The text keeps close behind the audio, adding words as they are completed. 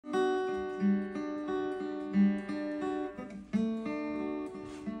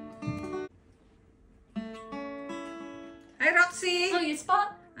Hi, Roxy! Oh, yes po?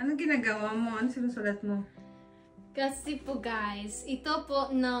 Anong ginagawa mo? Ano sinusulat mo? Kasi po guys, ito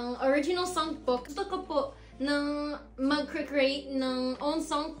po ng original song po. Gusto ko po ng mag-create ng own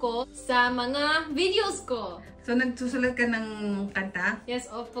song ko sa mga videos ko. So, nagsusulat ka ng kanta? Yes,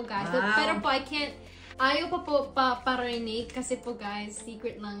 opo guys. Wow. Pero po, ayaw pa po parinig kasi po guys,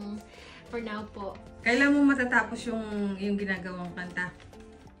 secret lang for now po. Kailan mo matatapos yung ginagawang kanta?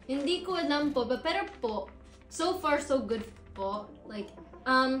 Hindi ko alam po, pero po, so far so good po. Like,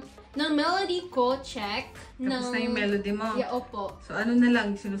 ng melody ko, check. Tapos na yung melody mo? Yeah, opo. So, ano na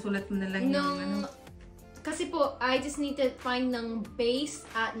lang? Sinusulat mo na lang yung ano? Kasi po, I just need to find ng bass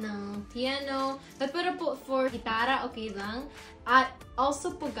at ng piano. Pero po, for gitara, okay lang. At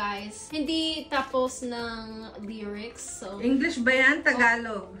also po guys, hindi tapos ng lyrics. So, English ba yan?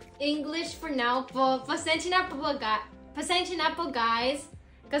 Tagalog? English for now po. Pasensya na po guys.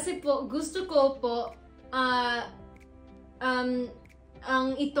 Kasi po, gusto ko po, ang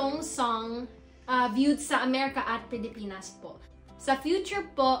itong song viewed sa Amerika at Pilipinas po. Sa future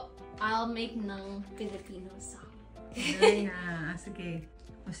po, I'll make ng Filipino song. Ay na. Sige.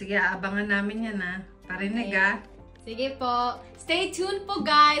 O sige, aabangan namin yan ha. Parinig ha. Sige po. Stay tuned po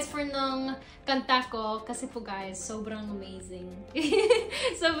guys for ng kanta ko. Kasi po guys, sobrang amazing.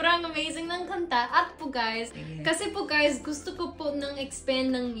 Sobrang amazing ng kanta. At po guys, kasi po guys, gusto ko po nang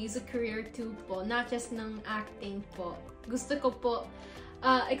expand ng music career too po. Not just ng acting po. Gusto ko po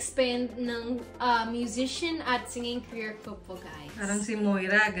expand ng musician at singing career ko po guys. Parang si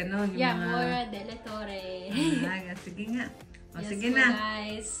Moira, gano'n. Yeah, Moira de la Torre. Sige nga. O Yes sige po, na.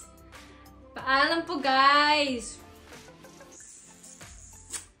 guys. Paalam po guys!